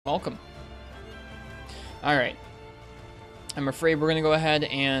Welcome. Alright. I'm afraid we're going to go ahead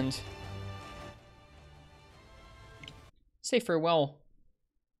and say farewell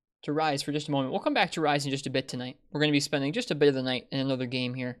to Rise for just a moment. We'll come back to Rise in just a bit tonight. We're going to be spending just a bit of the night in another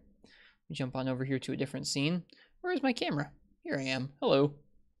game here. Jump on over here to a different scene. Where is my camera? Here I am. Hello.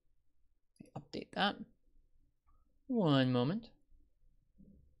 Update that. One moment.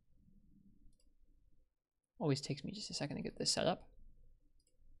 Always takes me just a second to get this set up.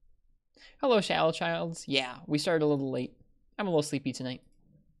 Hello, Shallow Childs. Yeah, we started a little late. I'm a little sleepy tonight.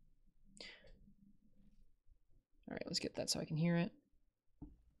 Alright, let's get that so I can hear it.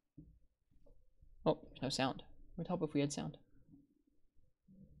 Oh, there's no sound. It would help if we had sound.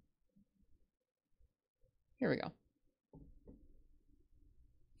 Here we go.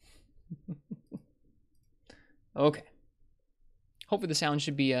 Okay. Hopefully the sound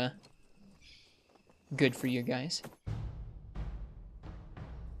should be good for you guys.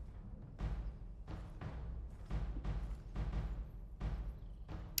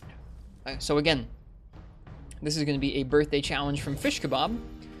 So again, this is going to be a birthday challenge from Fishcabob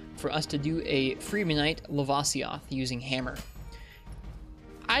for us to do a Freemanite Lavasioth using hammer.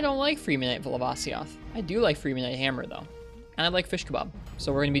 I don't like Freemanite Lavasioth. I do like Freemanite hammer though, and I like Fishcabob.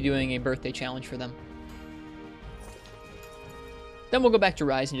 So we're going to be doing a birthday challenge for them. Then we'll go back to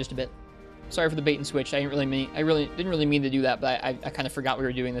Rise in just a bit. Sorry for the bait and switch. I didn't really mean to do that, but I kind of forgot we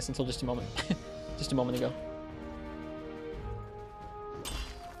were doing this until just a moment, just a moment ago.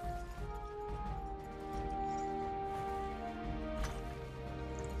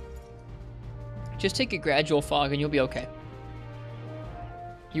 Just take a gradual fog and you'll be okay.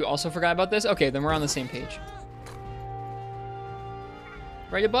 You also forgot about this? Okay, then we're on the same page.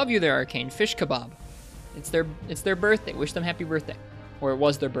 Right above you there, Arcane. Fishcabob. It's their birthday. Wish them happy birthday. Or it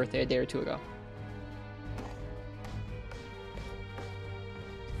was their birthday a day or two ago.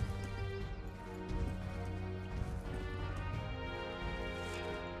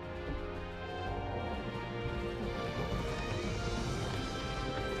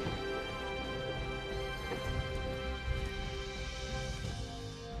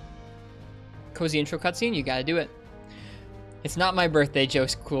 Cozy intro cutscene, you gotta do it. It's not my birthday, Joe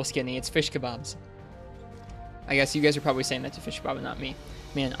Cool Skinny, it's Fishcabob's. I guess you guys are probably saying that to Fishcabob and not me.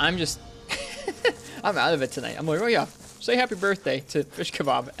 Man, I'm just... I'm out of it tonight. I'm like, oh yeah, say happy birthday to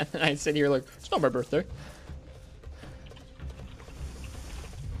Fishcabob. And then I sit here like, it's not my birthday.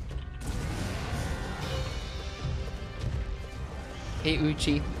 Hey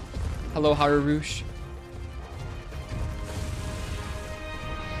Uchi. Hello Harurush.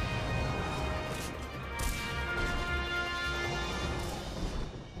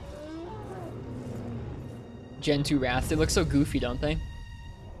 Gen 2 Wrath. They look so goofy, don't they?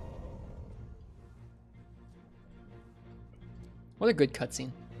 What a good cutscene.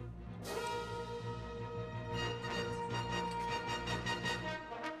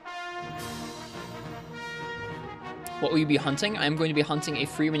 What will you be hunting? I'm going to be hunting a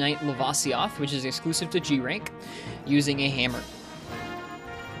Freemanite Lavasioth, which is exclusive to G rank, using a hammer.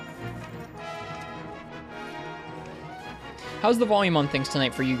 How's the volume on things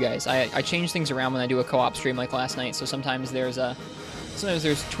tonight for you guys? I change things around when I do a co-op stream like last night, so sometimes there's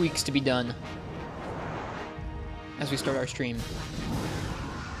tweaks to be done as we start our stream.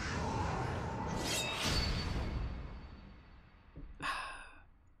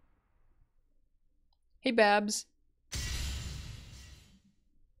 Hey Babs.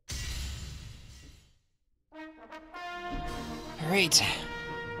 All right,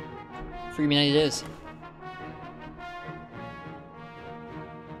 Freemanite it is.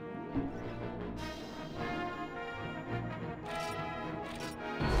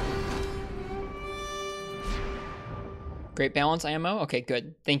 Great balance, IMO? Okay,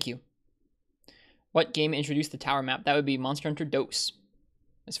 good. Thank you. What game introduced the tower map? That would be Monster Hunter Dose,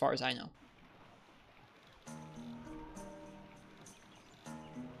 as far as I know.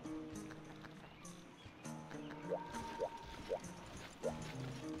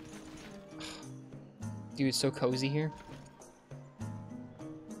 Dude, it's so cozy here.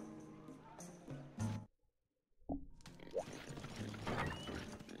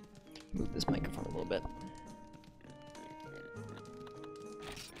 Move this microphone a little bit.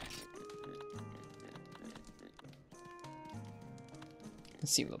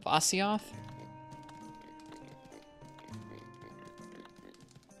 Let's see, Lavasioth.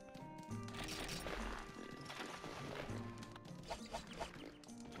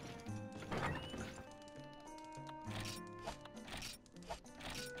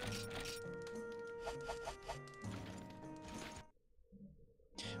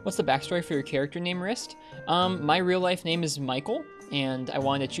 What's the backstory for your character name, Wrist? My real life name is Michael. and I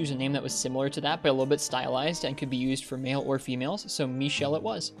wanted to choose a name that was similar to that, but a little bit stylized and could be used for male or females, so Michelle it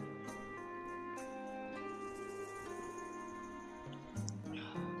was.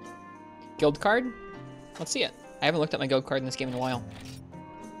 Guild card? Let's see it. I haven't looked at my guild card in this game in a while.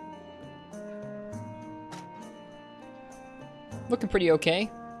 Looking pretty okay.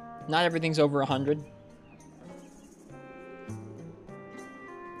 Not everything's over 100.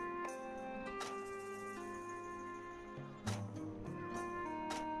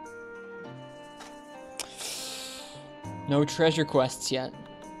 No treasure quests yet.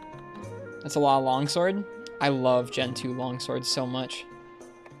 That's a lot of longsword. I love Gen 2 longswords so much.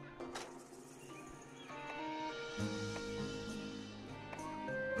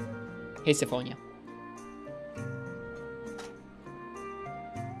 Hey, Syphonia.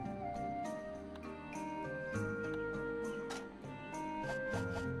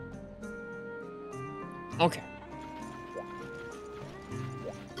 Okay.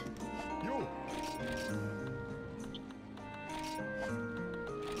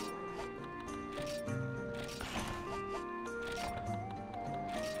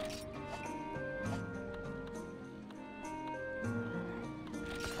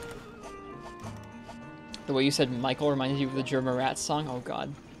 The way you said Michael reminded you of the German Rats song? Oh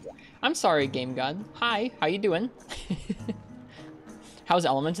god. I'm sorry, Game God. Hi, how you doing? How's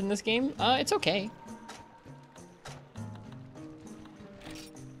Element in this game? It's okay.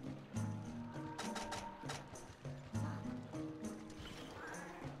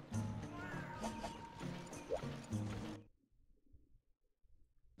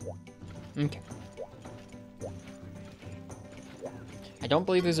 Okay. I don't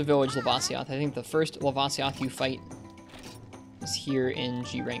believe there's a village Lavasioth. I think the first Lavasioth you fight is here in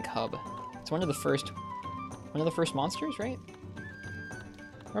G rank hub. It's one of the first monsters, right?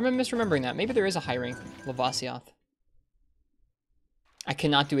 Or am I misremembering that? Maybe there is a high rank Lavasioth. I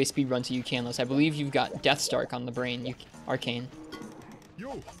cannot do a speed run to you, Canlos. I believe you've got Deathstark on the brain, you Arcane.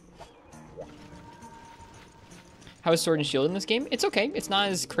 How is Sword and Shield in this game? It's okay. It's not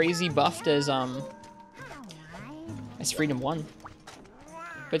as crazy buffed as Freedom 1.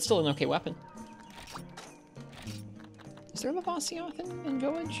 But it's still an okay weapon. Is there a Lavasioth in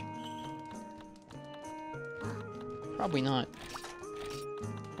Village? Probably not.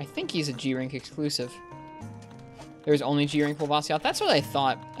 I think he's a G-Rank exclusive. There's only G-Rank Lavasioth. That's what I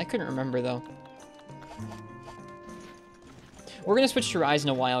thought. I couldn't remember, though. We're going to switch to Rise in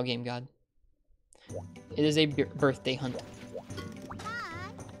a while, Game God. It is a birthday hunt.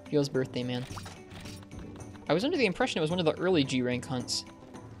 Feels birthday, man. I was under the impression it was one of the early G-Rank hunts.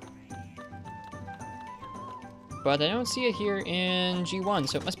 But I don't see it here in G1,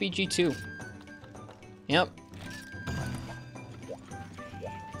 so it must be G2. Yep.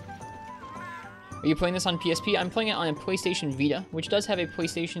 Are you playing this on PSP? I'm playing it on a PlayStation Vita, which does have a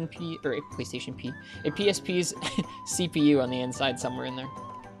PSP's CPU on the inside somewhere in there.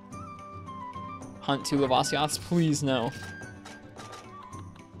 Hunt 2 Lavasioths? Please no.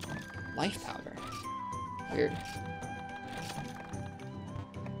 Life powder. Weird.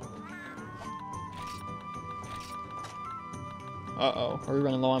 Uh-oh. Are we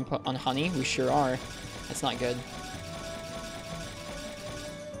running low on honey? We sure are. That's not good.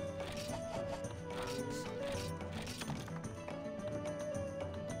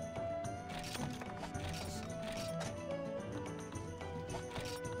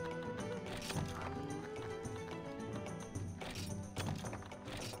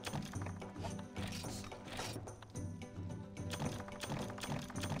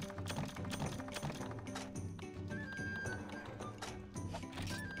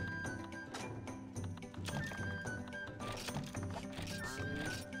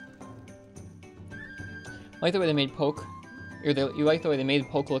 I like the way they made Poke. You like the way they made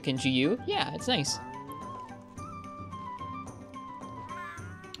Poke look in GU? Yeah, it's nice.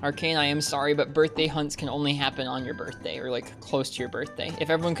 Arcane, I am sorry, but birthday hunts can only happen on your birthday, or like close to your birthday. If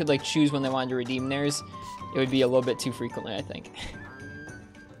everyone could like choose when they wanted to redeem theirs, it would be a little bit too frequently, I think.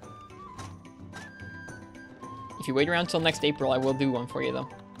 If you wait around till next April, I will do one for you though.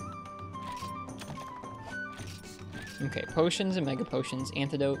 Okay, potions and mega potions,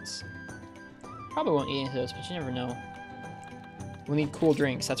 antidotes. Probably won't need antidotes, but you never know. We'll need cool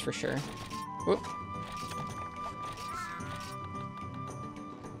drinks, that's for sure. Whoop.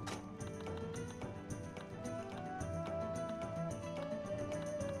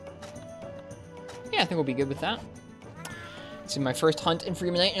 Yeah, I think we'll be good with that. This is my first hunt in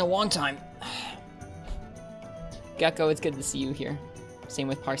Freemanite in a long time. Gecko, it's good to see you here. Same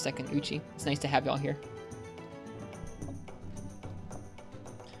with Parsec and Uchi. It's nice to have y'all here.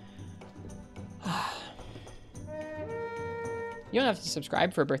 You don't have to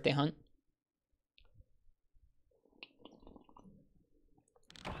subscribe for a birthday hunt.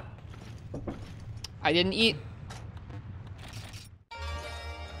 I didn't eat.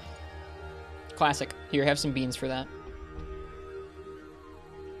 Classic. Here, have some beans for that.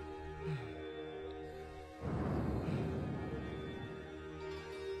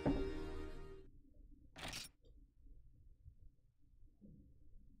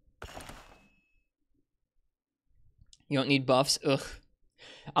 You don't need buffs? Ugh.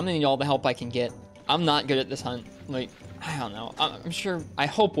 I'm gonna need all the help I can get. I'm not good at this hunt. Like, I don't know. I'm sure, I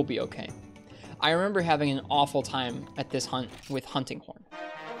hope we'll be okay. I remember having an awful time at this hunt with hunting horn.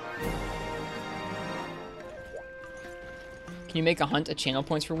 Can you make a hunt a channel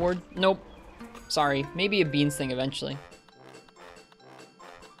points reward? Nope. Sorry. Maybe a beans thing eventually.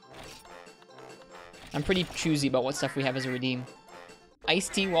 I'm pretty choosy about what stuff we have as a redeem.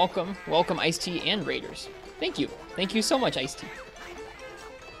 Ice-T, welcome. Welcome, Ice-T and Raiders. Thank you. Thank you so much, Ice-T.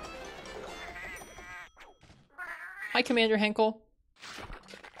 Hi, Commander Henkel.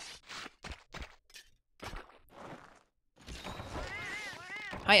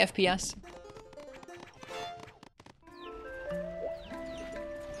 Hi, FPS.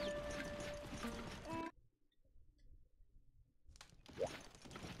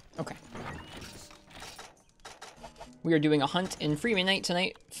 Okay. We are doing a hunt in Freeman Night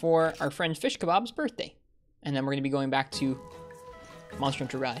tonight for our friend Fishcabob's birthday. And then we're going to be going back to Monster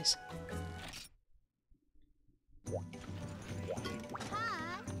Hunter Rise.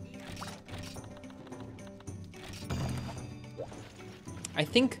 I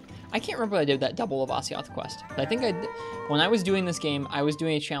can't remember what I did that double Lavasioth quest. But I think when I was doing this game, I was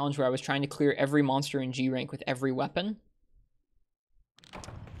doing a challenge where I was trying to clear every monster in G rank with every weapon.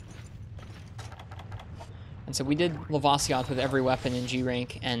 And so we did Lavasioth with every weapon in G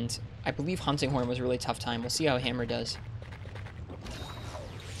rank, and I believe Hunting Horn was a really tough time. We'll see how Hammer does.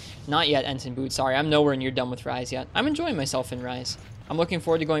 Not yet, Ensign Boot. Sorry, I'm nowhere near done with Rise yet. I'm enjoying myself in Rise. I'm looking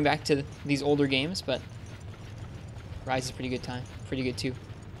forward to going back to these older games, but Rise is a pretty good time. Pretty good, too.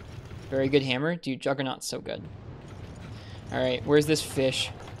 Very good Hammer. Dude, Juggernaut's so good. Alright, where's this fish?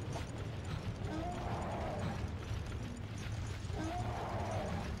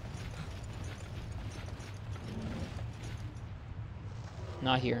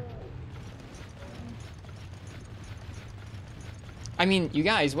 Not here. I mean, you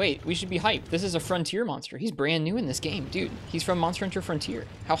guys, wait. We should be hyped. This is a Frontier monster. He's brand new in this game. Dude, he's from Monster Hunter Frontier.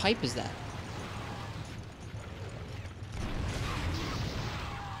 How hype is that?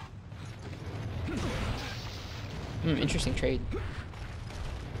 Interesting trade.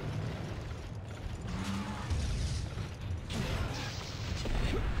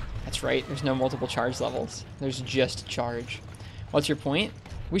 That's right. There's no multiple charge levels. There's just charge. What's your point?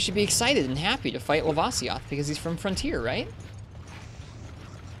 We should be excited and happy to fight Lavasioth because he's from Frontier, right?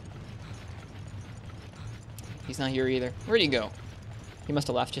 He's not here either. Where'd he go? He must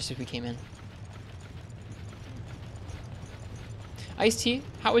have left just as we came in. Ice-T,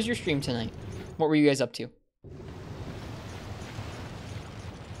 how was your stream tonight? What were you guys up to?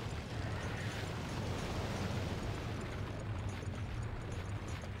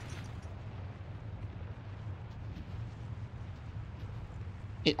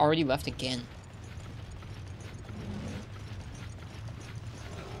 It already left again.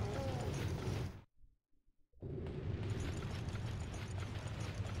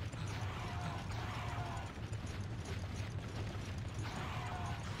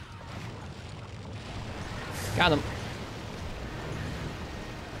 Got him.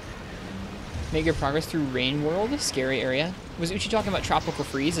 Make your progress through Rain World, scary area. Was Uchi talking about Tropical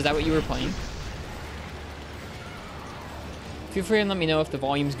Freeze? Is that what you were playing? Feel free and let me know if the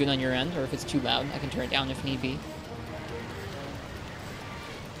volume's good on your end or if it's too loud. I can turn it down if need be.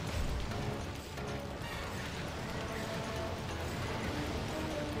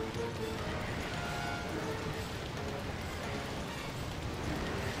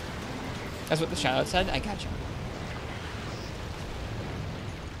 That's what the shoutout said? I gotcha.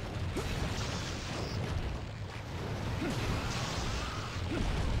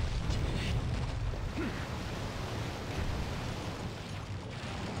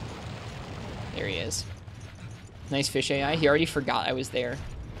 There he is. Nice fish AI. He already forgot I was there.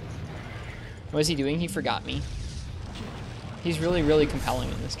 What is he doing? He forgot me. He's really, really compelling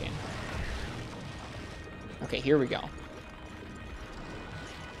in this game. Okay, here we go.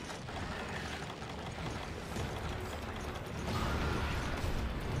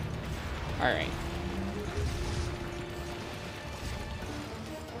 Alright.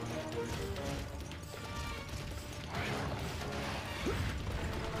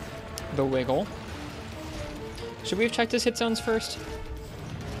 The wiggle. Should we have checked his hit zones first?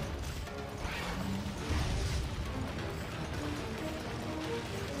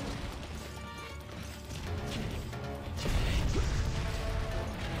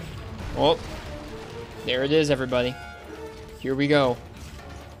 Oh, there it is, everybody. Here we go.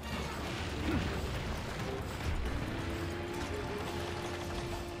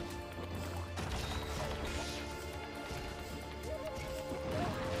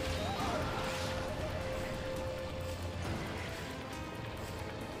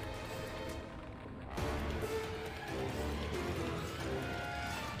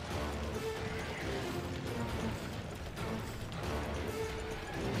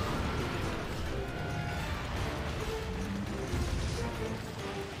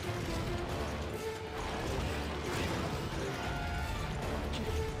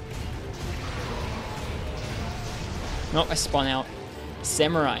 Nope, I spun out.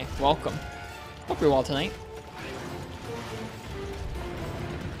 Samurai, welcome. Hope you're well tonight.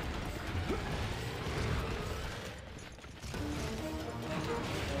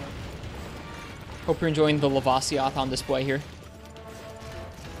 Hope you're enjoying the Lavasioth on display here.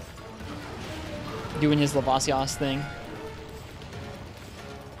 Doing his Lavasioth thing.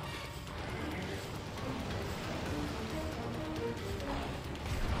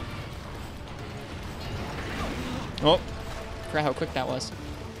 Oh, forgot how quick that was.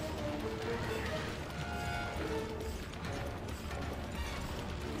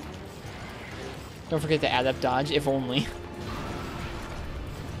 Don't forget to add up dodge, if only.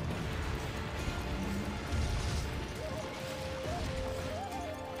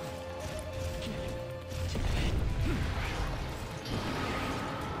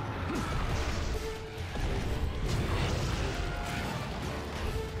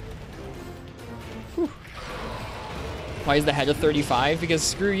 Why is the head of 35? Because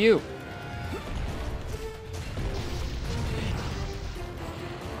screw you.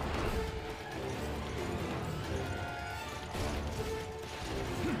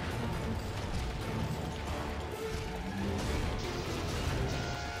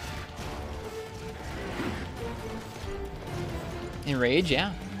 Enrage,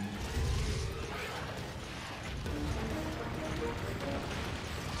 yeah.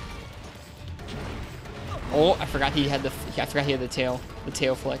 Oh, I forgot he had the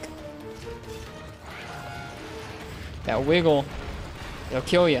tail flick. That wiggle, it'll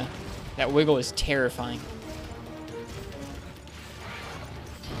kill you. That wiggle is terrifying.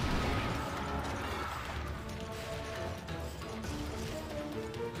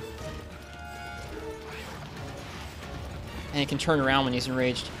 And he can turn around when he's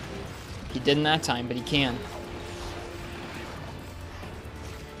enraged. He didn't that time, but he can.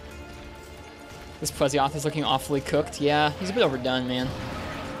 This Lavasioth is looking awfully cooked. Yeah, he's a bit overdone, man.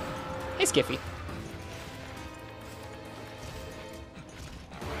 Hey, Skiffy.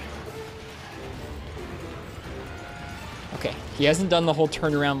 Okay, he hasn't done the whole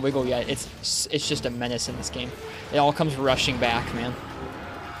turnaround wiggle yet. It's just a menace in this game. It all comes rushing back, man.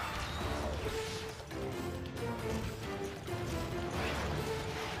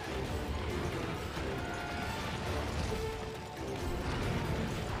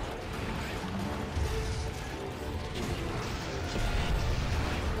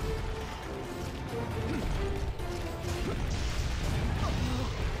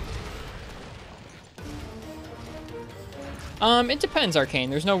 It depends, Arcane.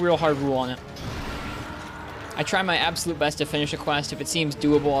 There's no real hard rule on it. I try my absolute best to finish a quest. If it seems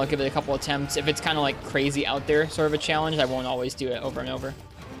doable, I'll give it a couple attempts. If it's kind of like crazy out there sort of a challenge, I won't always do it over and over.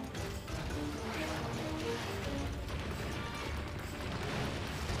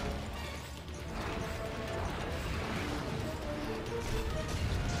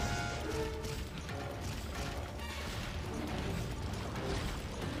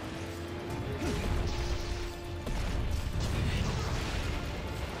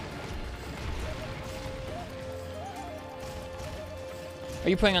 Are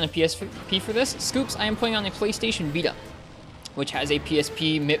you playing on a PSP for this? Scoops, I am playing on a PlayStation Vita, which has a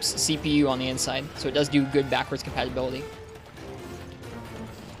PSP MIPS CPU on the inside, so it does do good backwards compatibility.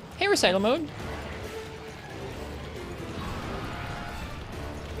 Hey, Recital Mode.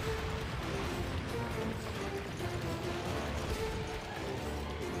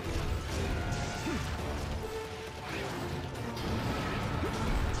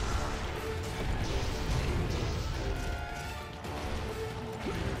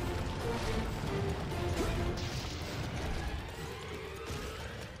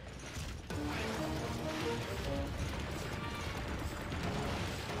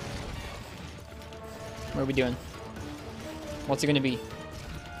 What are we doing? What's it gonna be?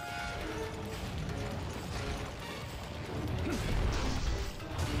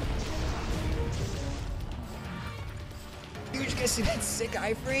 guys see that sick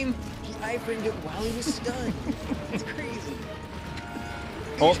iframe? He iframed it while he was stunned. It's crazy.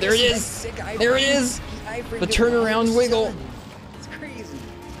 Oh, there it is. There it is. The turnaround wiggle. It's crazy.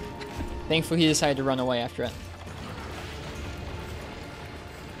 Thankfully, he decided to run away after it.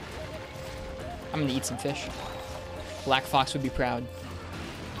 I'm gonna eat some fish. Black Fox would be proud.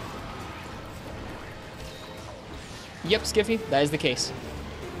 Yep, Skiffy, that is the case.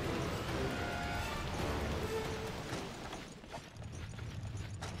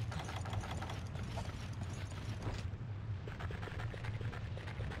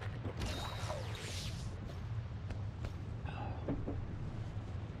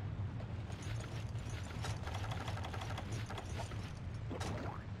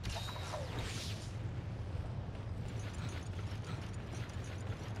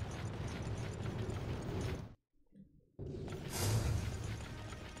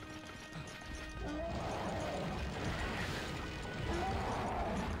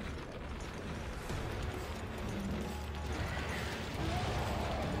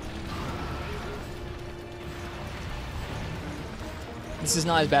 This is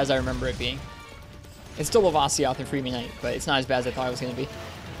not as bad as I remember it being. It's still Lavasioth and Freebie Knight, but it's not as bad as I thought it was going to be.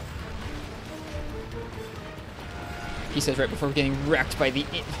 He says right before getting wrecked by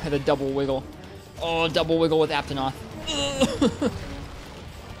the double wiggle. Oh, double wiggle with Aptonoth.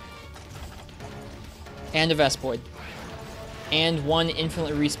 And a Vespoid. And one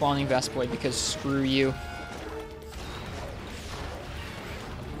infinitely respawning Vespoid, because screw you.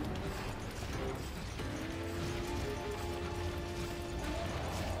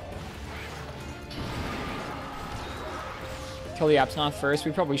 Kill the Aptonoth first.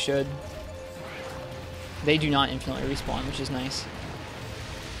 We probably should. They do not infinitely respawn, which is nice.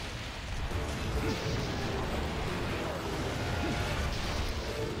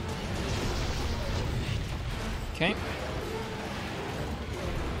 Okay.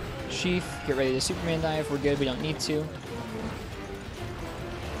 Sheath, get ready to Superman dive. We're good, we don't need to.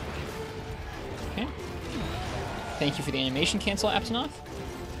 Okay. Thank you for the animation cancel, Aptonoth.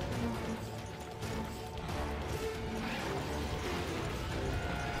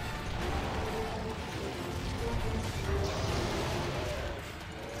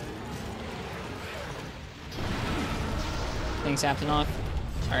 Thanks, Aptonoth.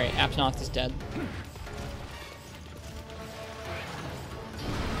 Alright, Aptonoth is dead.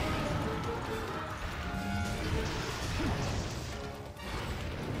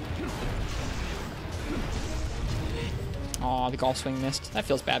 Aw, the golf swing missed. That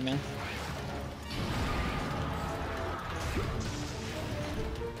feels bad, man.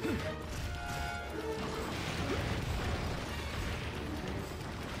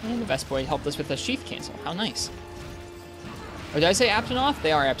 And the Vespoid helped us with a sheath cancel. How nice. Or did I say Aptonoth?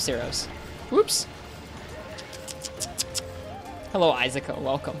 They are Apceros. Whoops. Hello, Isaaco.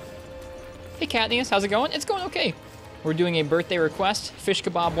 Welcome. Hey, Katniss. How's it going? It's going okay. We're doing a birthday request.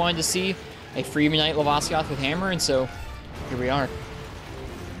 Fishcabob wanted to see a Freebie Knight Lavasioth with hammer, and so here we are.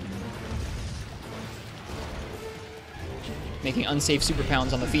 Making unsafe super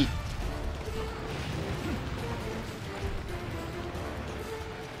pounds on the feet.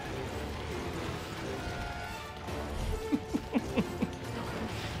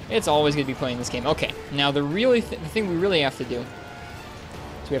 It's always going to be playing this game. Okay, now the thing we really have to do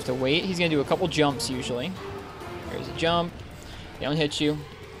is we have to wait. He's going to do a couple jumps usually. There's a jump. They don't hit you.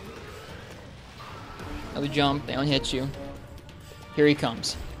 Another jump. They don't hit you. Here he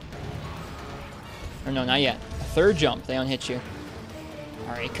comes. Or no, not yet. A third jump. They don't hit you.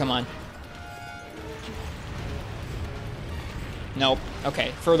 All right, come on. Nope.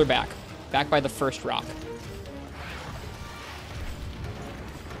 Okay, further back. Back by the first rock.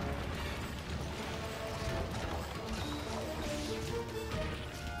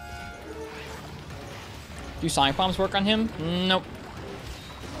 Do Sonic Bombs work on him? Nope.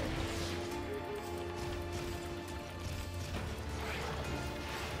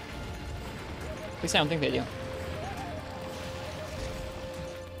 At least I don't think they do.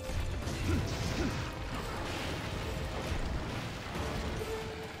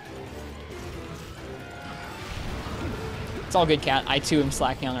 It's all good, Cat. I too am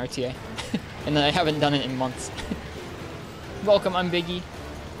slacking on RTA. And I haven't done it in months. Welcome, I'm Biggie.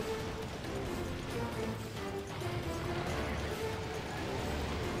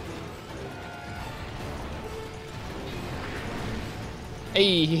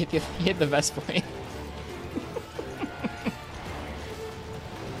 Hey, he hit the Vespoid.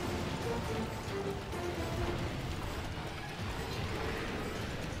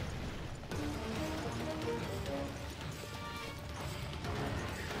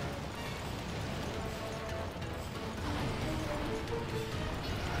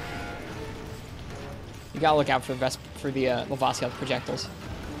 You gotta look out for the Lavasioth projectiles.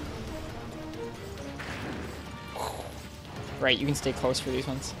 Right, you can stay close for these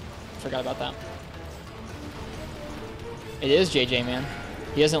ones. Forgot about that. It is JJ, man.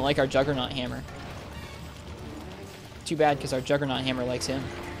 He doesn't like our Juggernaut Hammer. Too bad, because our Juggernaut Hammer likes him.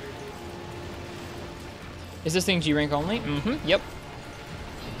 Is this thing G rank only? Mm-hmm, yep.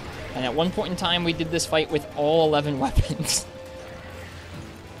 And at one point in time, we did this fight with all 11 weapons.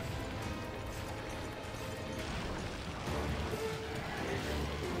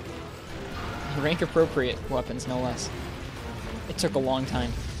 Rank appropriate weapons, no less. It took a long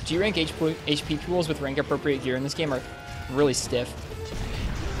time. G rank HP pools with rank appropriate gear in this game are really stiff.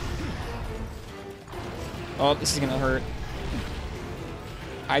 Oh, this is gonna hurt.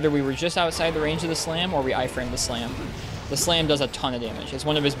 Either we were just outside the range of the slam, or we iframed the slam. The slam does a ton of damage. It's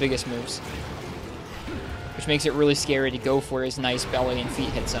one of his biggest moves, which makes it really scary to go for his nice belly and feet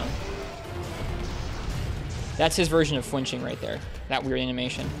hit zone. That's his version of flinching right there. That weird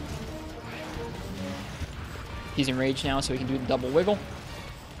animation. He's enraged now, so he can do the double wiggle.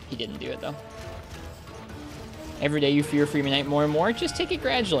 He didn't do it, though. Every day you fear Freeman Knight more and more, just take it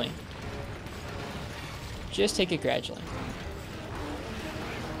gradually. Just take it gradually.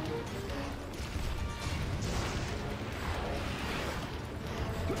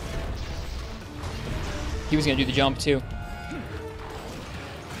 He was going to do the jump, too.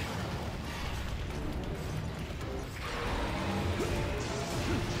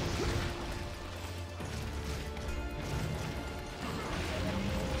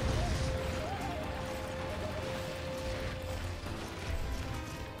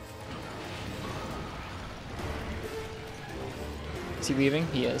 Is he leaving?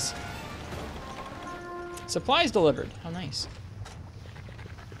 He is. Supplies delivered. How nice.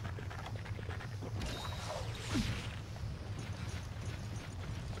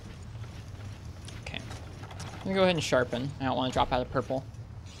 Okay. I'm gonna go ahead and sharpen. I don't want to drop out of purple.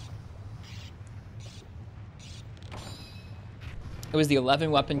 It was the 11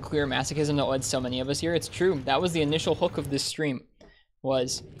 weapon clear masochism that led so many of us here. It's true. That was the initial hook of this stream.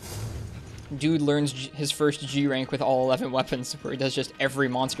 Was dude learns his first G rank with all 11 weapons, where he does just every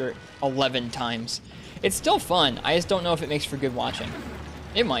monster 11 times. It's still fun. I just don't know if it makes for good watching.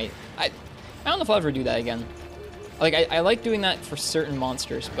 It might. I don't know if I'll ever do that again. Like, I like doing that for certain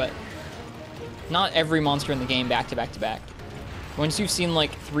monsters, but not every monster in the game back to back to back. Once you've seen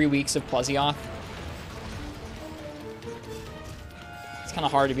like 3 weeks of Lavasioth, it's kind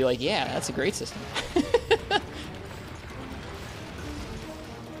of hard to be like, yeah, that's a great system.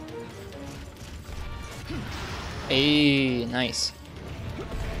 Hey, nice.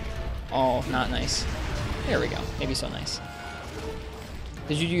 Oh, not nice. There we go. Maybe so nice.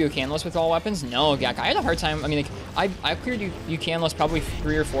 Did you do Ucanless with all weapons? No, Gak. I had a hard time. I mean, like, I cleared Ucanless probably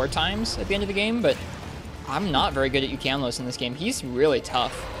 3 or 4 times at the end of the game, but I'm not very good at Ucanless in this game. He's really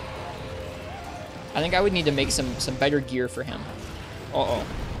tough. I think I would need to make some better gear for him. Uh-oh.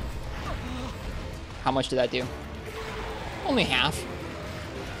 How much did that do? Only half.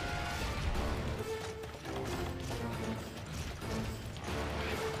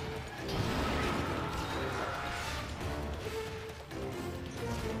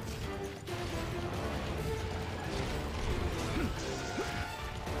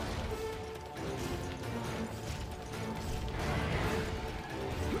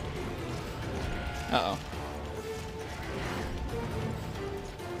 Uh-oh.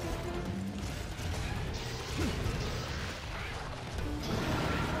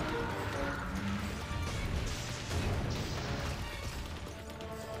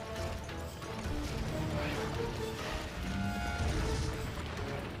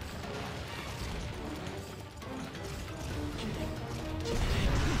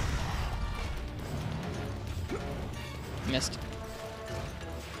 Missed.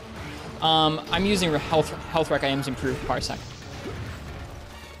 I'm using health rec items improved parsec.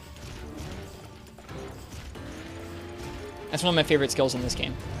 That's one of my favorite skills in this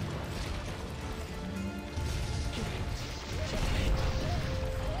game.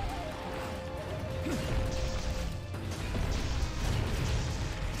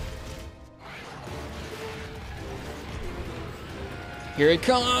 Here it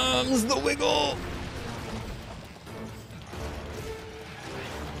comes, the wiggle!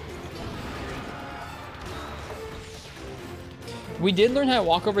 We did learn how to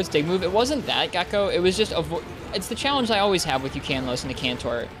walk over its dig move. It wasn't that, Gecko. It was just it's the challenge I always have with Ucanlos and the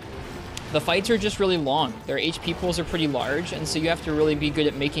Cantor. The fights are just really long. Their HP pools are pretty large, and so you have to really be good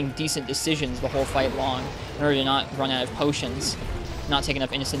at making decent decisions the whole fight long in order to not run out of potions, not take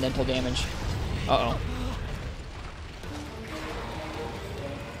enough incidental damage. Uh-oh.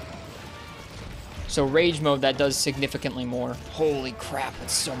 So rage mode, that does significantly more. Holy crap,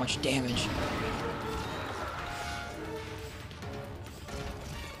 that's so much damage.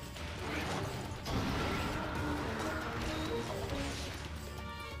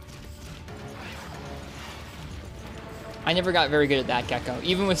 I never got very good at that Gecko.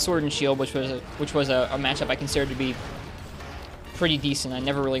 Even with Sword and Shield, which was a matchup I considered to be pretty decent, I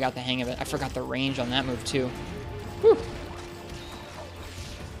never really got the hang of it. I forgot the range on that move too. Whew.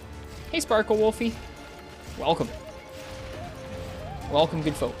 Hey Sparkle Wolfie. Welcome. Welcome,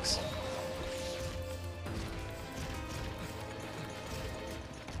 good folks.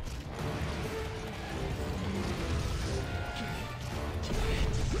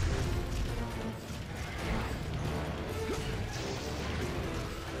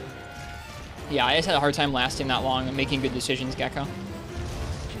 Yeah, I just had a hard time lasting that long and making good decisions, Gecko.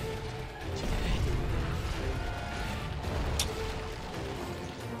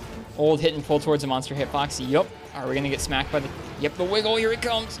 Old hit and pull towards a monster hitbox. Yup. Are we going to get smacked by the... Yep, the wiggle. Here it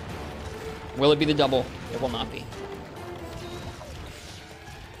comes. Will it be the double? It will not be.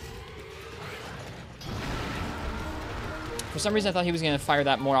 For some reason, I thought he was going to fire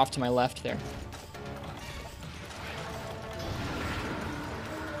that more off to my left there.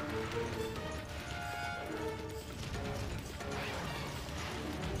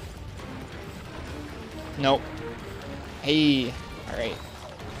 Nope. Hey. All right.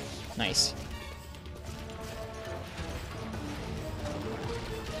 Nice.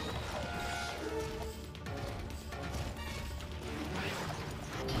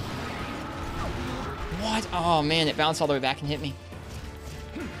 What? Oh, man. It bounced all the way back and hit me.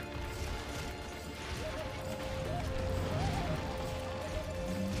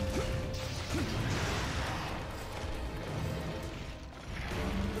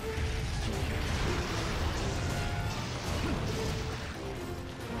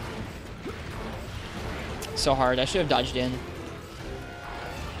 So hard. I should have dodged in.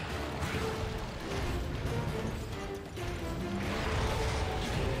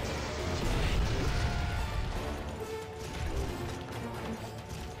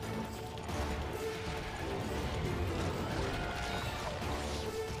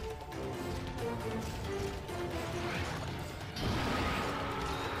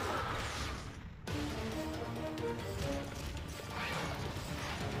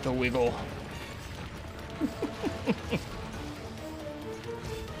 The wiggle.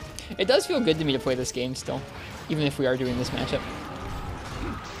 It does feel good to me to play this game still, even if we are doing this matchup.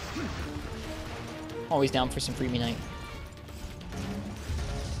 Always down for some freebie night.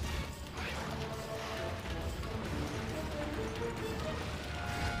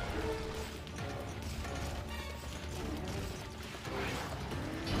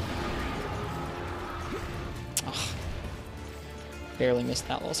 Ugh. Barely missed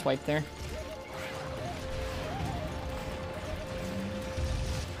that little swipe there.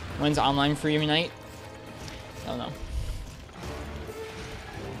 When's online free night? I don't know.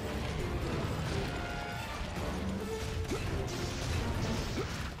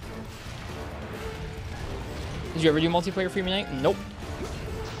 Did you ever do multiplayer free night? Nope.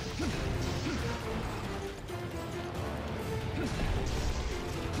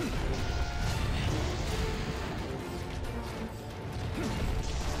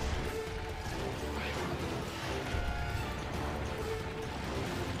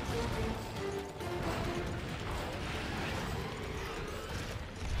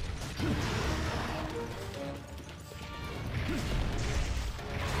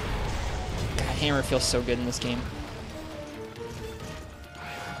 Hammer feels so good in this game.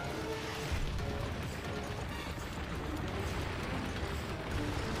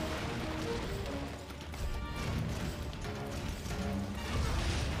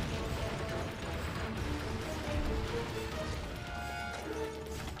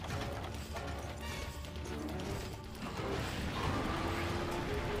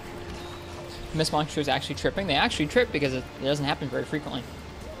 Miss Monster is actually tripping. They actually trip because it doesn't happen very frequently.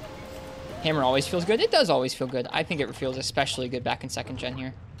 Hammer always feels good. It does always feel good. I think it feels especially good back in 2nd gen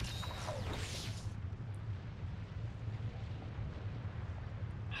here.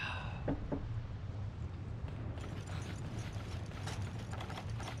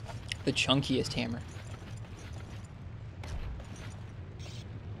 The chunkiest hammer.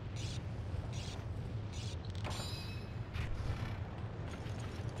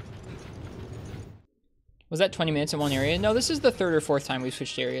 Was that 20 minutes in one area? No, this is the 3rd or 4th time we've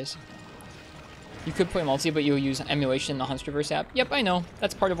switched areas. You could play multi, but you'll use emulation in the Hunsterverse app. Yep, I know.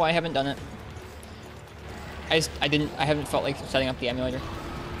 That's part of why I haven't done it. I haven't felt like setting up the emulator.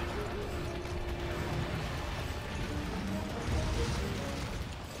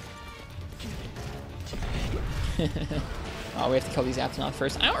 Oh, we have to kill these Aptonoth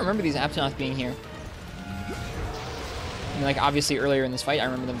first. I don't remember these Aptonoth being here. I mean, like, obviously earlier in this fight I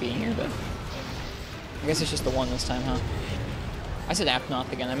remember them being here, but... I guess it's just the one this time, huh? I said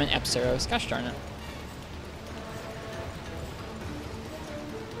Aptonoth again. I meant Apsaros. Gosh darn it.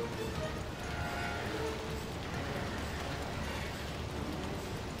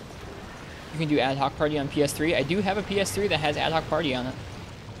 You can do Ad Hoc Party on PS3. I do have a PS3 that has Ad Hoc Party on it.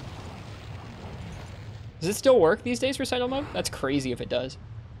 Does it still work these days, Recital Mode? That's crazy if it does.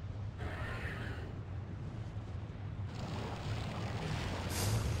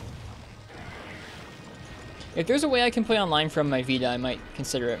 If there's a way I can play online from my Vita, I might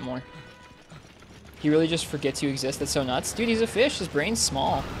consider it more. He really just forgets you exist. That's so nuts. Dude, he's a fish. His brain's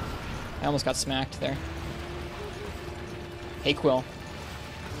small. I almost got smacked there. Hey, Quill.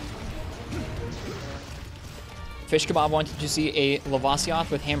 Fishcabob wanted to see a Lavasioth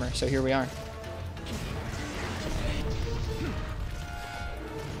with hammer, so here we are.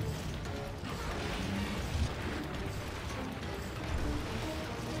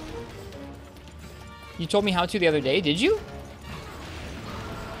 You told me how to the other day, did you?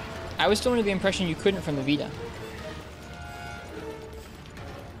 I was still under the impression you couldn't from the Vita.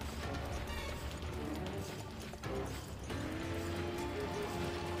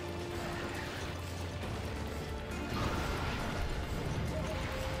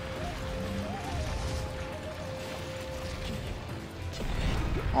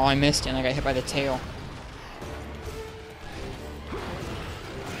 Oh, I missed and I got hit by the tail.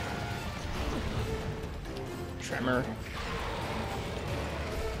 Tremor.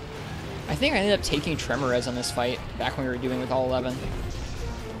 I think I ended up taking Tremorez on this fight back when we were doing with all 11.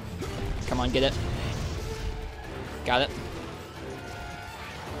 Come on, get it. Got it.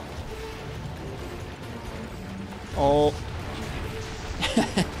 Oh.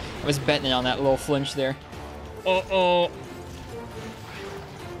 I was betting it on that little flinch there. Uh-oh.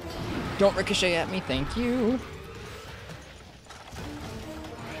 Don't ricochet at me, thank you.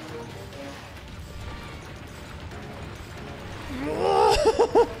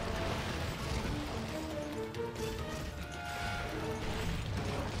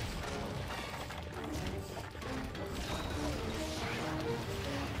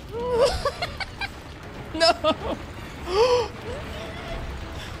 No!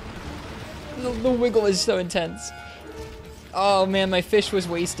 The wiggle is so intense. Oh man, my fish was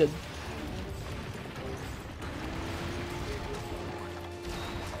wasted.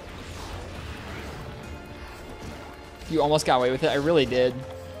 You almost got away with it. I really did.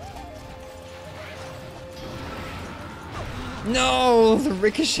 No, the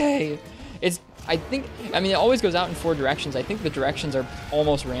ricochet. I mean, it always goes out in 4 directions. I think the directions are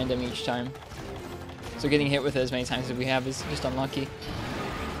almost random each time. So getting hit with it as many times as we have is just unlucky.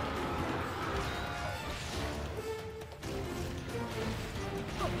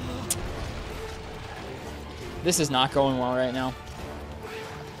 This is not going well right now.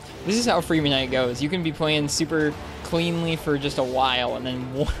 This is how Freeman Night goes. You can be playing super cleanly for just a while, and then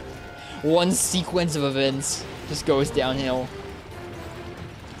one sequence of events just goes downhill.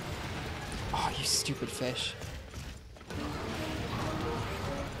 Oh, you stupid fish.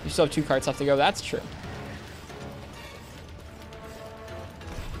 You still have 2 carts left to go. That's true.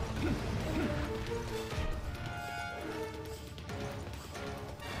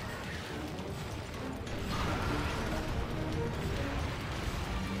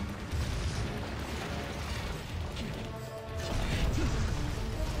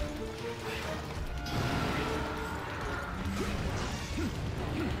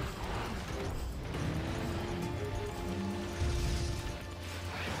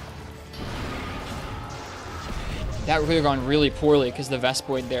 That would have gone really poorly because the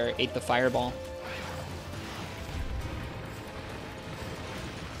Vespoid there ate the fireball.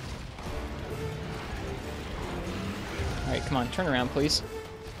 Alright, come on, turn around, please.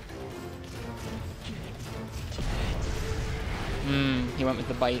 He went with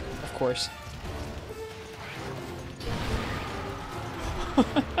the bite, of course.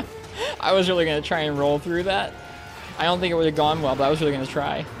 I was really going to try and roll through that. I don't think it would have gone well, but I was really going to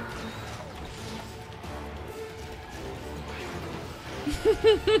try.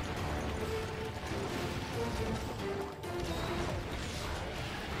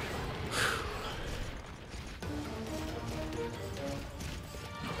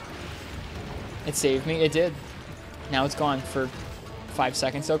 It saved me. It did. Now it's gone for 5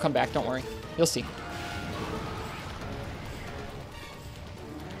 seconds. It'll come back. Don't worry. You'll see.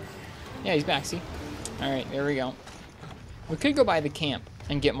 Yeah, he's back. See? Alright, there we go. We could go by the camp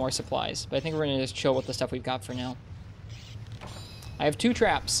and get more supplies, but I think we're going to just chill with the stuff we've got for now. I have 2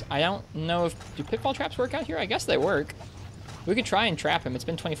 traps. I don't know if... Do pitfall traps work out here? I guess they work. We could try and trap him. It's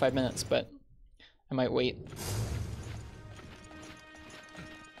been 25 minutes, but I might wait.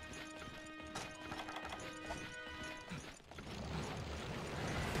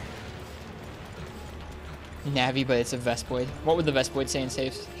 Navi, but it's a Vespoid. What would the Vespoid say in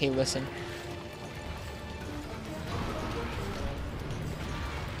saves? Hey, listen.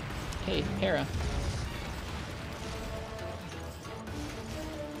 Hey, Hera.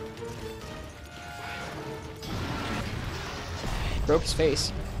 Broke his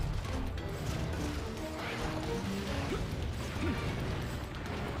face.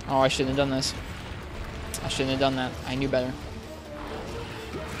 Oh, I shouldn't have done this. I shouldn't have done that. I knew better.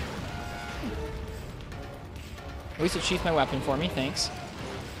 At least it sheathed my weapon for me, thanks.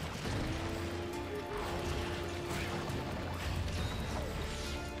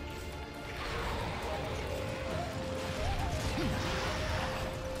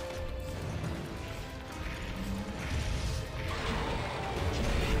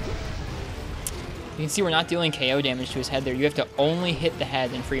 You can see we're not dealing KO damage to his head there. You have to only hit the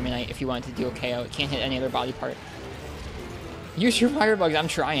head in Freemanite if you want to deal KO. It can't hit any other body part. Use your firebugs. I'm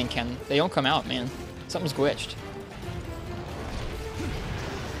trying, Ken. They don't come out, man. Something's glitched.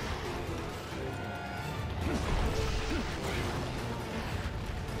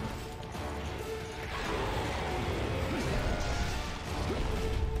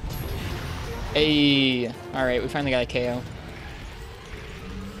 Hey. Alright, we finally got a KO.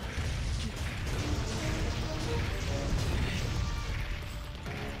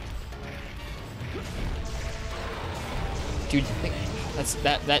 Dude,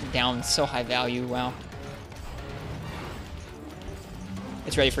 that down so high value, wow.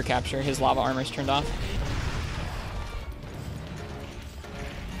 It's ready for capture. His lava armor's turned off.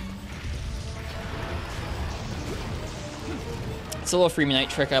 It's a little Freemanite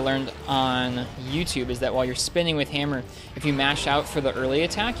trick I learned on YouTube, is that while you're spinning with hammer, if you mash out for the early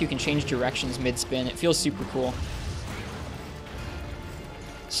attack, you can change directions mid-spin. It feels super cool.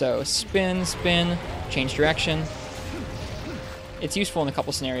 So spin, spin, change direction. It's useful in a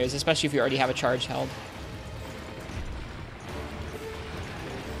couple scenarios, especially if you already have a charge held.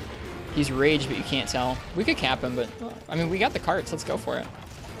 He's raged, but you can't tell. We could cap him, but I mean, we got the carts. Let's go for it.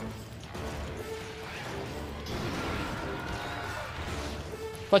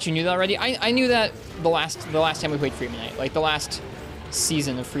 Thought you knew that already. I knew that the last time we played Freemanite, like the last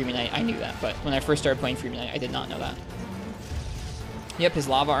season of Freemanite, I knew that. But when I first started playing Freemanite, I did not know that. Yep, his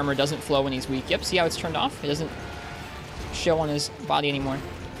lava armor doesn't flow when he's weak. Yep, see how it's turned off? It doesn't show on his body anymore.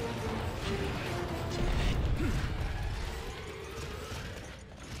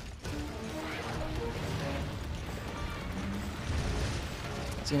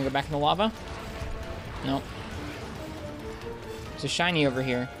 Is he gonna go back in the lava? Nope. There's a shiny over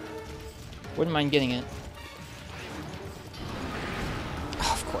here. Wouldn't mind getting it.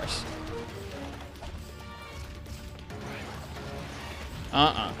 Oh, of course.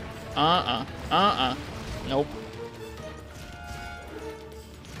 Nope.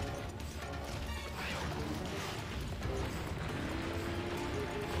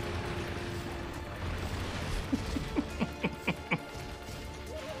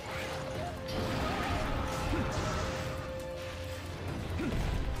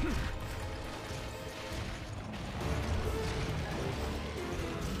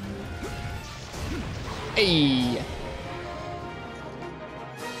 Hey!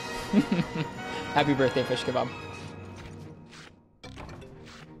 Happy birthday, Fishcabob.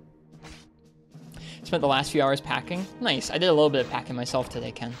 Spent the last few hours packing. Nice. I did a little bit of packing myself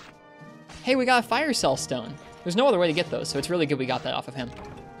today, Ken. Hey, we got a fire cell stone. There's no other way to get those, so it's really good we got that off of him.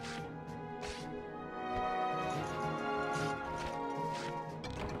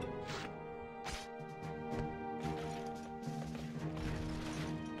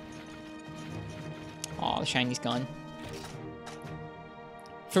 Aw, the shiny's gone.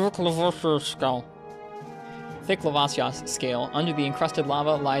 Thick Lavasioth skull. Thick Lavasioth scale. Under the encrusted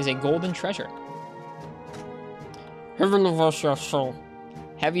lava lies a golden treasure. Heavy Lavasioth soul.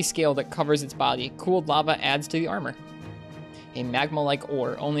 Heavy scale that covers its body. Cooled lava adds to the armor. A magma-like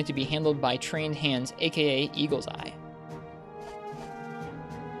ore, only to be handled by trained hands, aka Eagle's Eye.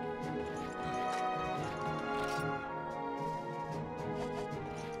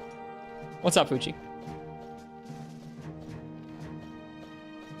 What's up, Fuchi?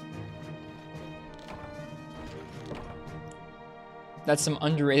 That's some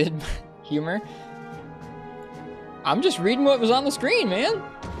underrated humor. I'm just reading what was on the screen, man.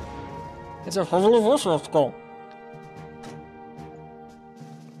 It's a skull.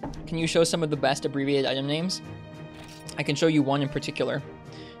 Can you show some of the best abbreviated item names? I can show you one in particular.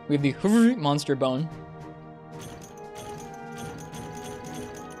 We have the monster bone.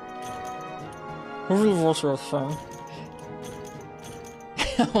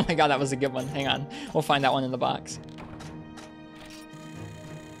 Oh my god, that was a good one. Hang on. We'll find that one in the box.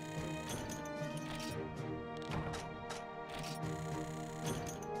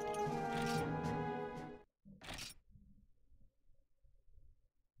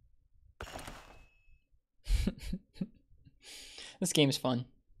 This game is fun.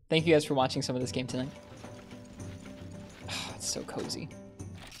 Thank you guys for watching some of this game tonight. Oh, it's so cozy.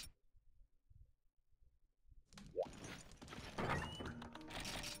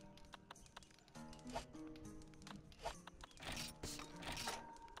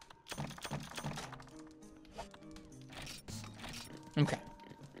 Okay.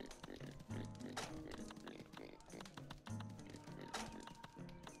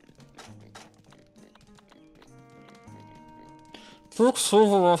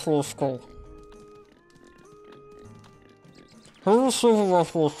 Fishcabob.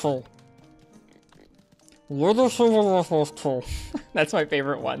 That's my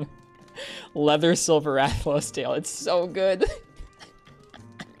favorite one. Leather silver Rathalos tail. It's so good.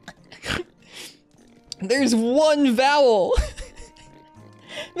 There's one vowel.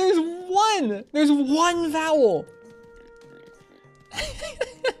 There's one vowel.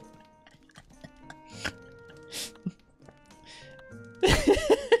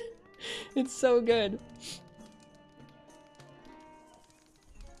 It's so good.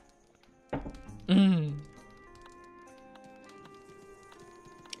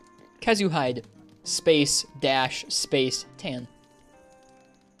 Kazuhide, space, dash, space, tan.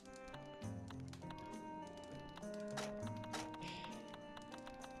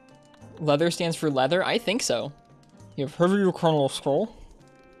 Leather stands for leather? I think so. You have heavy Eucarnos skull.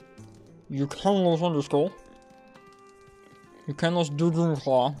 Eucarnos underskull. Eucarnos Dugin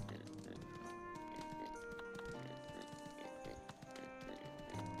claw.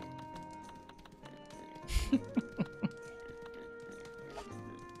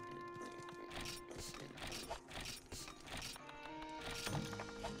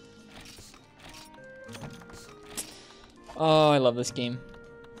 Oh, I love this game.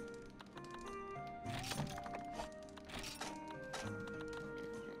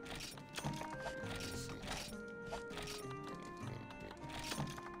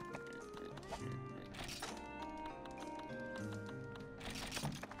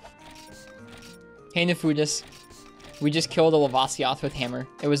 Hey Nefudis, we just killed a Lavasioth with hammer.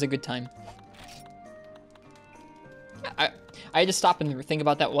 It was a good time. I had to stop and think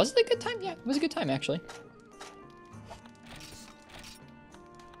about that. Was it a good time? Yeah, it was a good time actually.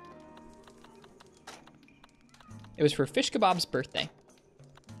 It was for Fishcabob's birthday.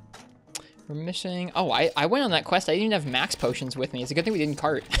 We're missing... Oh, I went on that quest. I didn't even have max potions with me. It's a good thing we didn't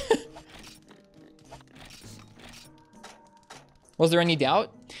cart. Was there any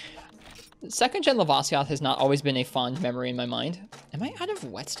doubt? Second gen Lavasioth has not always been a fond memory in my mind. Am I out of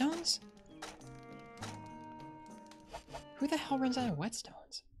whetstones? Who the hell runs out of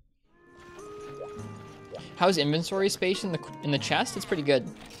whetstones? How's inventory space in the chest? It's pretty good.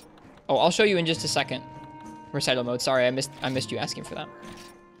 Oh, I'll show you in just a second. Recital mode. Sorry, I missed you asking for that.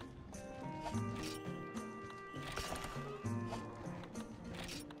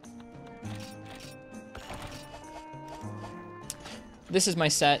 This is my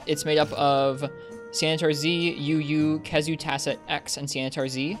set. It's made up of Sanitar Z, UU, Kezu, Tacet, X, and Sanitar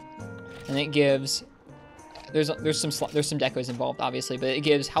Z, and it gives. There's some decos involved, obviously, but it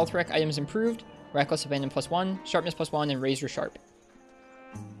gives health rec items improved, reckless abandon +1, sharpness +1, and razor sharp.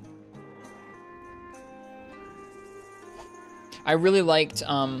 I really liked,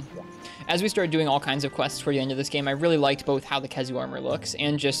 as we started doing all kinds of quests toward the end of this game, I really liked both how the Kezu armor looks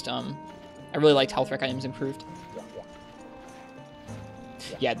and just, I really liked health rec items improved.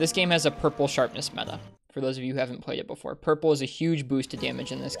 Yeah, this game has a purple sharpness meta, for those of you who haven't played it before. Purple is a huge boost to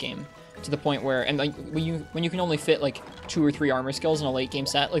damage in this game, to the point where, and like, when you can only fit like 2 or 3 armor skills in a late game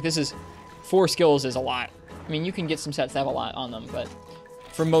set, like this is, 4 skills is a lot. I mean, you can get some sets that have a lot on them, but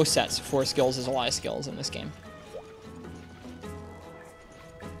for most sets, 4 skills is a lot of skills in this game.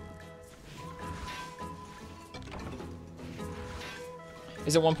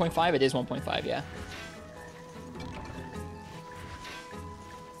 Is it 1.5? It is 1.5, yeah.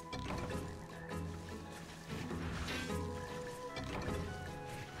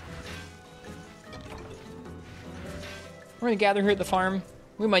 We're gonna gather here at the farm.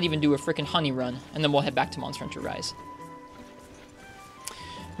 We might even do a freaking honey run, and then we'll head back to Monster Hunter Rise.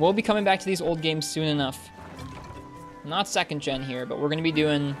 We'll be coming back to these old games soon enough. Not second gen here, but we're gonna be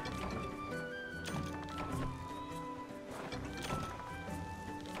doing...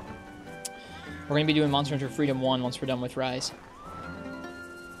 We're going to be doing Monster Hunter Freedom 1 once we're done with Rise.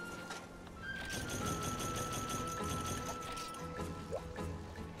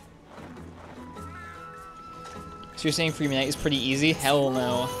 So you're saying Freedom Night is pretty easy? Hell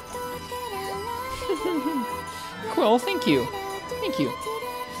no. Cool, thank you. Thank you.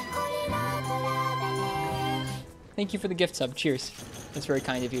 Thank you for the gift sub. Cheers. That's very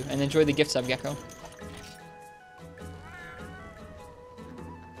kind of you. And enjoy the gift sub, Gecko.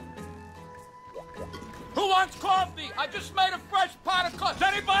 Who wants coffee? I just made a fresh pot of coffee.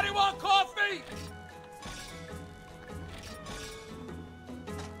 Does anybody want coffee?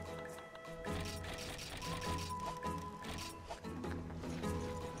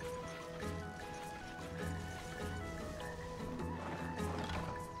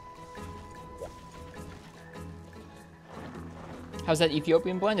 How's that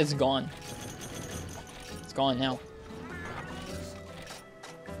Ethiopian blend? It's gone. It's gone now.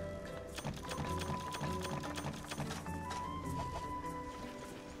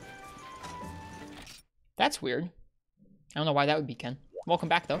 That's weird. I don't know why that would be, Ken. Welcome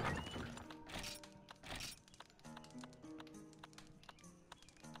back, though.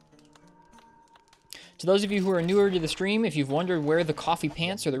 To those of you who are newer to the stream, if you've wondered where the coffee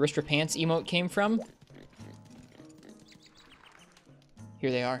pants or the Ristra pants emote came from, here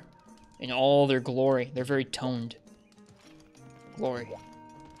they are, in all their glory. They're very toned. Glory.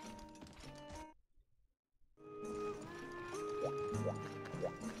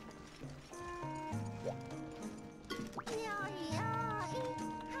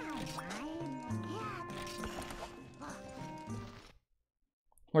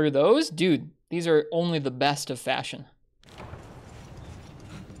 What are those? Dude, these are only the best of fashion.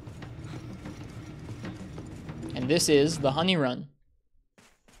 And this is the Honey Run.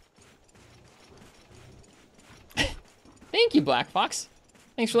 Thank you, Black Fox.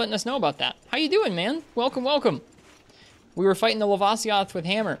 Thanks for letting us know about that. How you doing, man? Welcome, welcome. We were fighting the Lavasioth with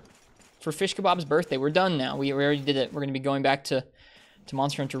Hammer for Fishcabob's birthday. We're done now. We already did it. We're going to be going back to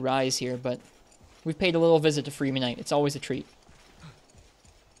Monster Hunter Rise here, but we've paid a little visit to Freeman Night. It's always a treat.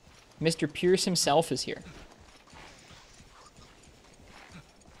 Mr. Pierce himself is here.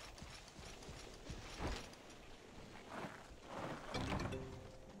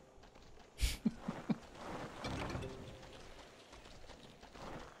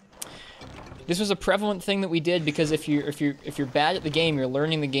 This was a prevalent thing that we did because if you're bad at the game, you're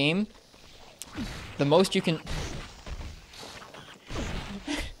learning the game. The most you can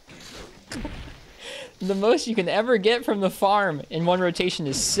the most you can ever get from the farm in one rotation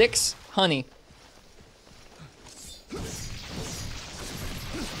is 6 honey.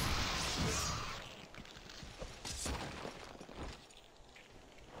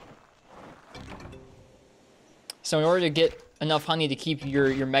 So in order to get enough honey to keep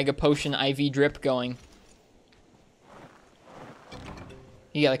your Mega Potion IV drip going,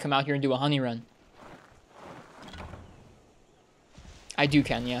 you gotta come out here and do a honey run. I do,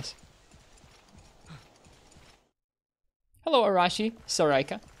 Ken, yes. Hello, Arashi,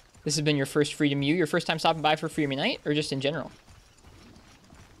 Soraika. This has been your first Freedom U, your first time stopping by for Freedom Night, or just in general?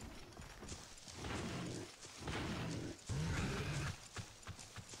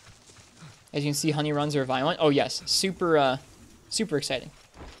 As you can see, honey runs are violent. Oh yes, super exciting.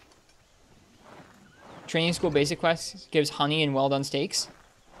 Training School Basic Quest gives honey and well done steaks.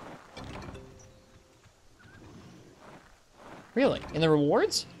 Really? In the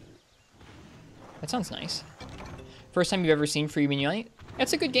rewards? That sounds nice. First time you've ever seen Freedom Unite?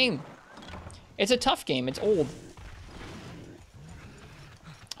 It's a good game. It's a tough game. It's old.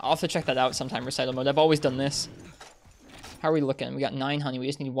 I'll have to check that out sometime, Recital Mode. I've always done this. How are we looking? We got 9 honey. We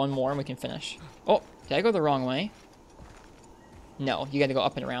just need 1 more and we can finish. Oh, did I go the wrong way? No, you got to go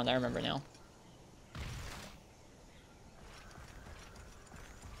up and around. I remember now.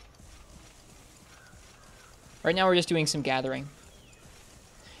 Right now we're just doing some gathering.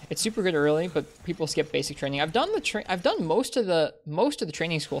 It's super good early, but people skip basic training. I've done most of the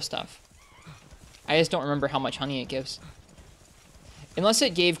training school stuff. I just don't remember how much honey it gives. Unless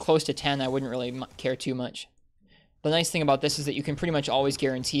it gave close to 10, I wouldn't really care too much. The nice thing about this is that you can pretty much always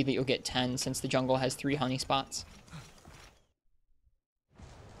guarantee that you'll get 10 since the jungle has 3 honey spots.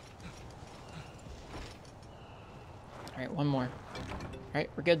 Alright, 1 more. Alright,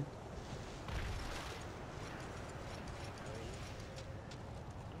 we're good.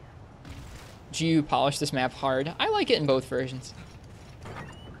 GU polished this map hard. I like it in both versions.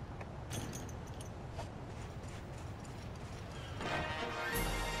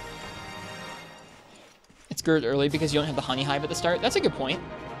 It's good early because you don't have the honey hive at the start. That's a good point.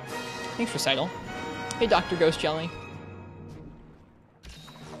 Thanks, Recital. Hey, Dr. Ghost Jelly.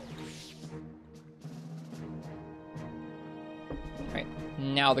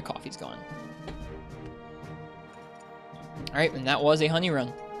 Now the coffee's gone. Alright, and that was a honey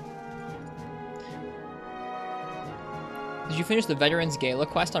run. Did you finish the Veterans Gala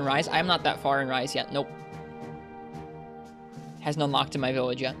quest on Rise? I am not that far in Rise yet. Nope. Hasn't unlocked in my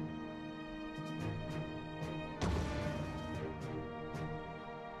village yet.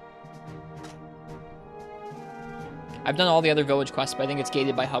 I've done all the other village quests, but I think it's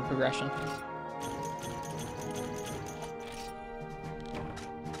gated by hub progression.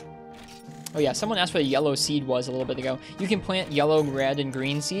 Oh yeah, someone asked what a yellow seed was a little bit ago. You can plant yellow, red, and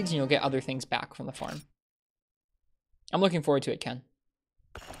green seeds, and you'll get other things back from the farm. I'm looking forward to it, Ken.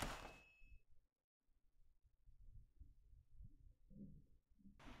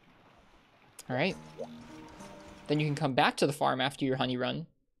 All right. Then you can come back to the farm after your honey run,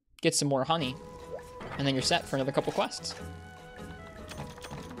 get some more honey, and then you're set for another couple quests.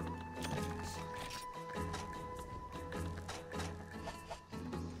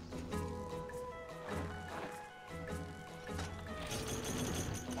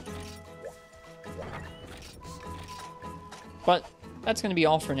 But that's going to be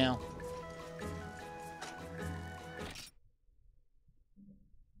all for now.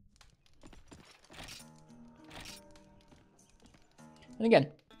 And again,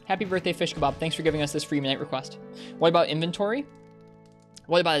 happy birthday, Fishcabob. Thanks for giving us this free midnight request. What about inventory?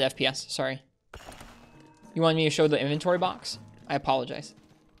 What about at FPS? Sorry. You wanted me to show the inventory box? I apologize.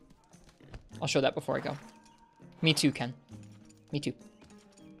 I'll show that before I go. Me too, Ken. Me too.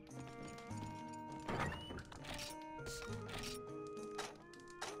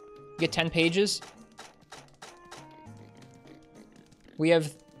 Get 10 pages. We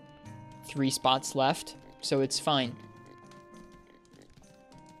have 3 spots left, so it's fine.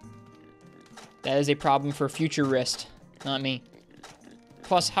 That is a problem for future wrist, not me.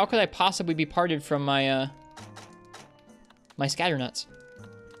 Plus, how could I possibly be parted from my my scatter nuts?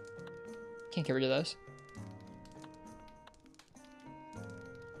 Can't get rid of those.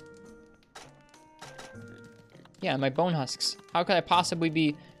 Yeah, my bone husks. How could I possibly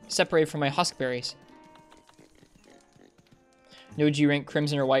be separated from my huskberries? No G-rank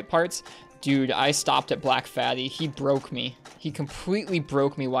crimson or white parts? Dude, I stopped at Black Fatty. He broke me. He completely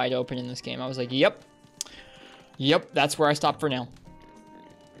broke me wide open in this game. I was like, yep. Yep, that's where I stop for now.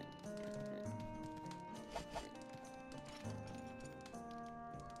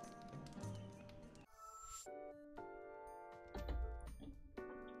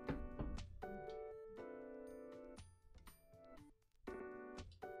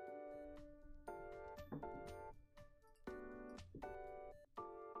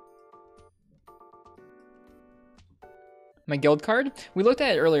 My guild card? We looked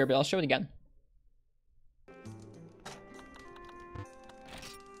at it earlier, but I'll show it again.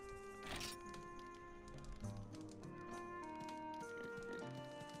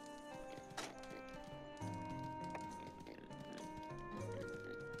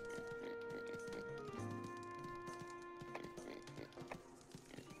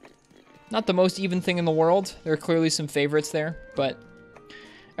 Not the most even thing in the world. There are clearly some favorites there, but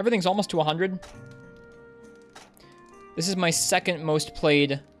everything's almost to 100. This is my second most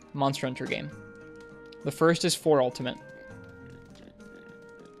played Monster Hunter game. The first is 4 Ultimate.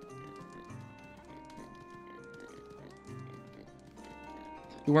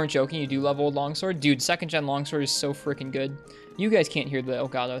 You weren't joking, you do love old Longsword? Dude, 2nd gen Longsword is so freaking good. You guys can't hear the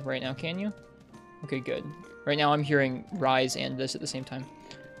Elgato right now, can you? Okay, good. Right now I'm hearing Rise and this at the same time.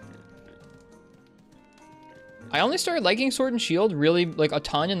 I only started liking Sword and Shield really, like, a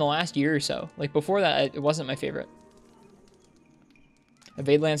ton in the last year or so. Like, before that, it wasn't my favorite.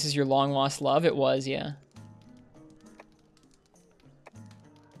 Evade Lance is your long-lost love? It was, yeah.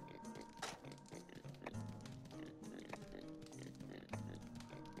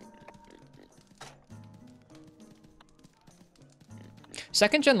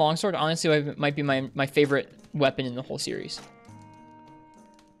 Second gen Longsword, honestly, might be my favorite weapon in the whole series.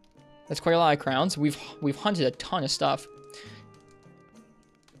 That's quite a lot of crowns. We've hunted a ton of stuff.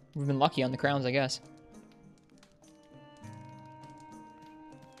 We've been lucky on the crowns, I guess.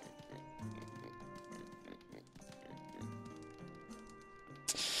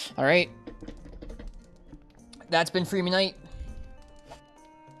 All right. That's been Free Night.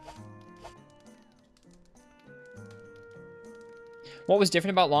 What was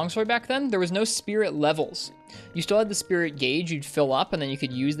different about Longsword back then? There was no spirit levels. You still had the spirit gauge you'd fill up, and then you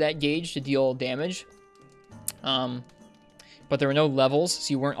could use that gauge to deal damage. But there were no levels,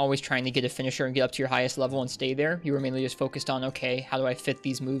 so you weren't always trying to get a finisher and get up to your highest level and stay there. You were mainly just focused on, okay, how do I fit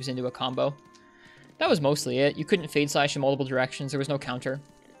these moves into a combo? That was mostly it. You couldn't fade slash in multiple directions. There was no counter.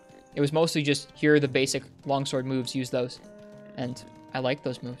 It was mostly just, here are the basic longsword moves, use those. And I like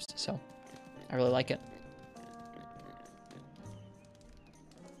those moves, so I really like it.